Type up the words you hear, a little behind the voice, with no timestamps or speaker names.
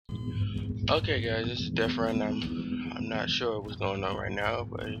Okay, guys, this is different. I'm not sure what's going on right now,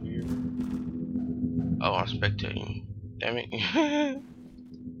 but here. Oh, I'm spectating. Damn it!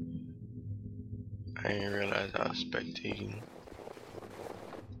 I didn't realize I was spectating.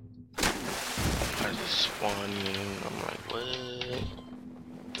 I just spawned in. I'm like, what?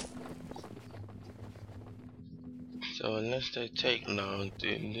 So unless they take long,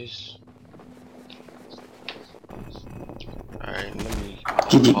 then this. Alright, let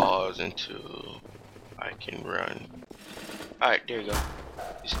me pause until I can run. Alright, there you go.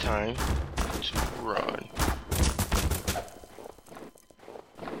 It's time to run.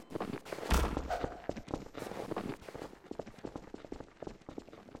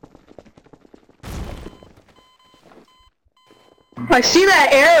 I see that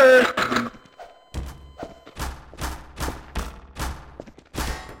error.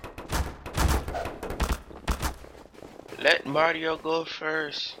 Let Mario go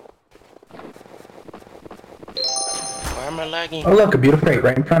first. Why am I lagging? Oh look, a beautiful crate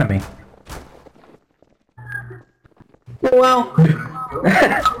right in front of me. Well,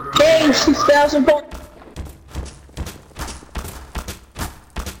 dang, 6,000 points.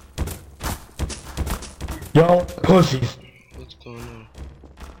 Y'all pussies. What's going on?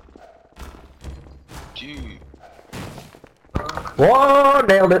 Dude. Whoa,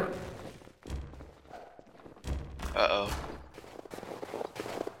 nailed it. Uh-oh.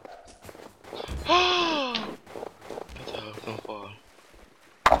 I thought I was gonna fall.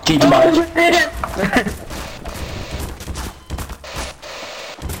 GG Marge.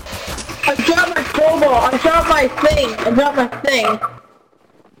 I dropped my crowbar. I dropped my thing. I dropped my thing.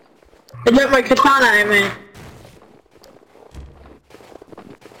 I dropped my katana, I mean.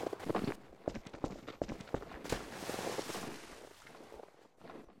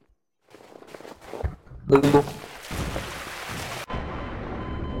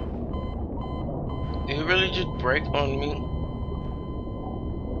 Did he really just break on me?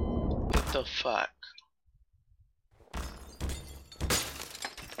 What the fuck?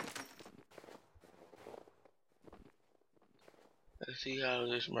 Let's see how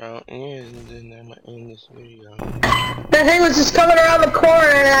this round ends, and then I'm gonna end this video. That thing was just coming around the corner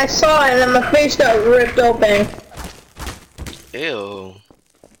and I saw it and then my face got ripped open. Ew.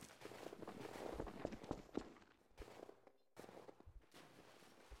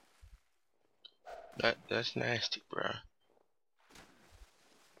 That's nasty, bruh.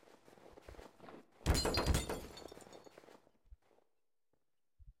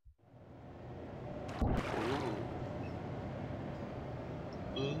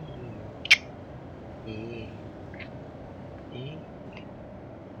 Ooh. Ooh. Ooh.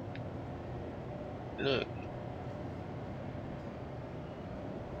 Look.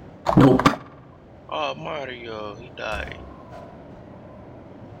 Nope. Oh, Mario, he died.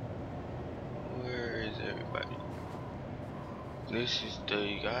 Where is everybody? This is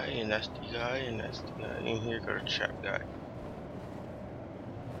the guy, and that's the guy, and that's the guy. And here go the trap guy.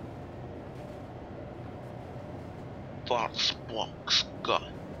 Fox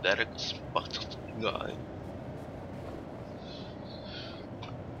guy. That Xbox guy.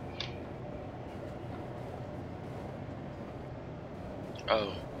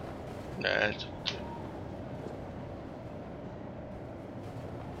 Oh, that's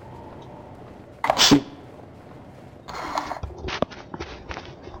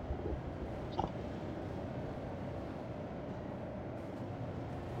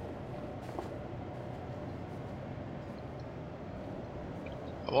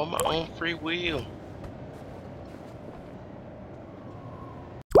I want my own free will.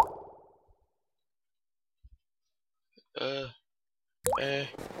 Eh.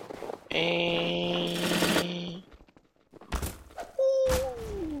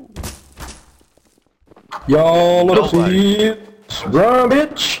 Y'all little seeds. Run,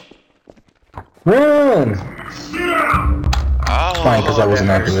 bitch. Run. Oh, Fine, because I wasn't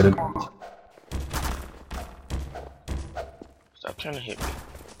that hurts. activated. Stop trying to hit me.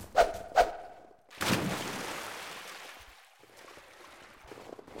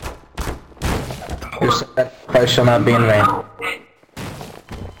 Your sacrifice shall not be in vain.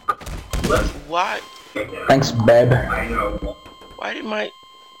 Why? Thanks, babe. Why did my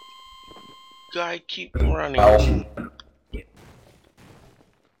guy keep running? Oh.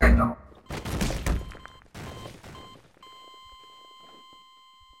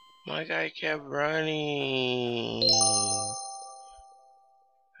 My guy kept running.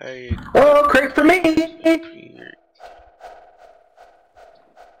 Hey, Oh, crate for me. disappeared.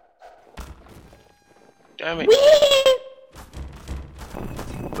 Damn it.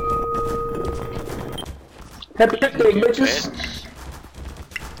 Happy birthday, bitches. Pets.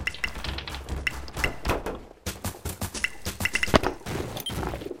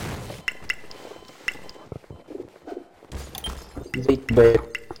 Sweet babe.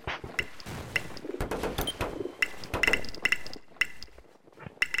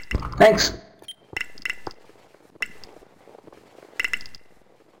 Thanks.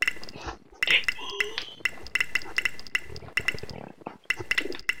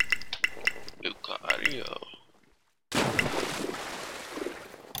 Lucario.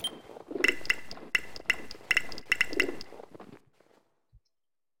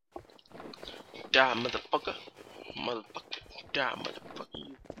 Die, motherfucker. Motherfucker. Die, motherfucker.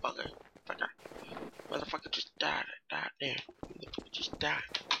 You fucker. Fucker. Motherfucker just died. Die, damn. Motherfucker just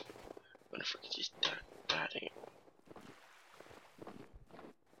died. Motherfucker just died. Die, damn.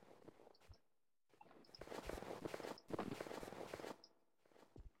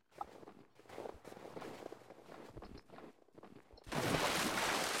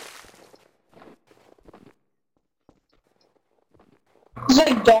 It's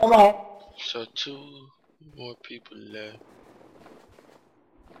like Domo. So 2 more people left.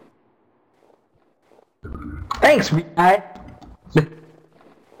 Thanks, guy.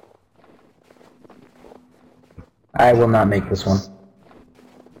 I will not make this one.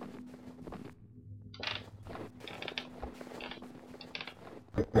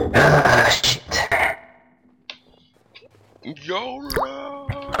 Ah, shit. YOLO!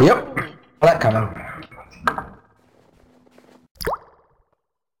 Yep. That coming.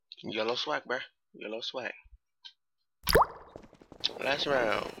 Yellow swag, bruh. Yellow swag. Last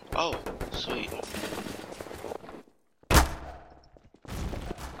round. Oh, sweet.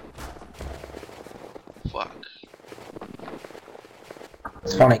 Fuck.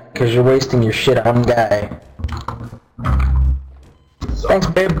 It's funny, because you're wasting your shit on guy. Thanks,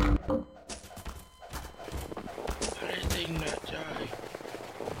 babe. How did they not die?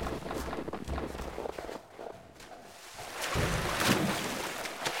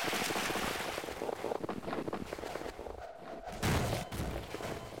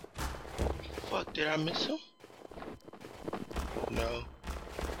 Fuck, did I miss him? No.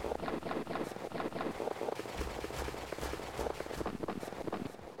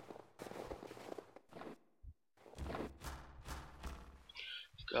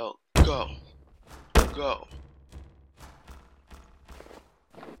 Go, go, go.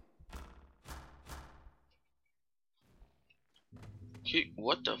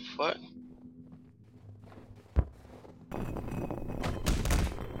 What the fuck?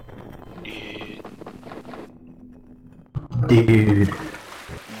 Dude. Dude.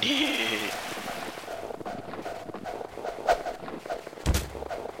 Dude.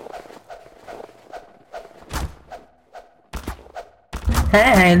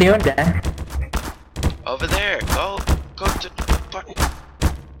 Hey, how you doing, guy? Over there. Go to the fucking.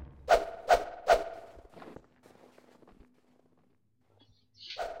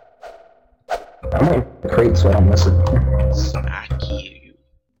 I'm gonna crate so I don't miss it. I kill you.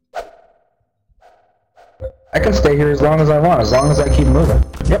 I can stay here as long as I want, as long as I keep moving.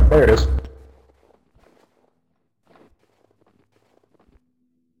 Yep, there it is.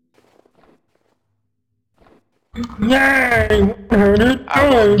 Yay! I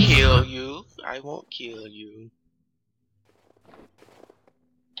won't kill you. I won't kill you.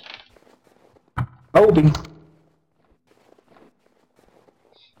 Obi.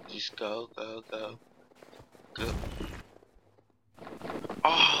 Just go, go, go, go.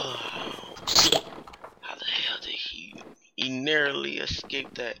 Oh, how the hell did he narrowly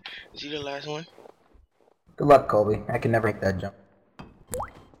escaped that? Is he the last one? Good luck, Colby. I can never make that jump.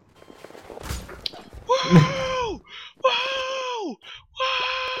 Whoa! Whoa!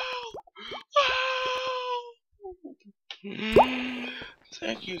 Whoa!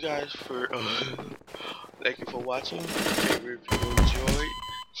 Thank you guys for thank you for watching. If you enjoyed,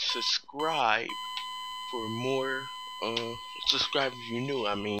 subscribe for more. Subscribe if you're new.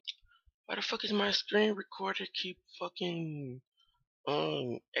 I mean, why the fuck is my screen recorder keep fucking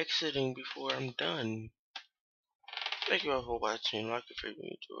exiting before I'm done? Thank you all for watching. Like if you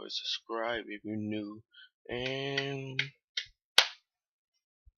enjoyed, subscribe if you're new, and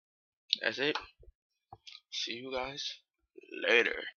that's it. See you guys later.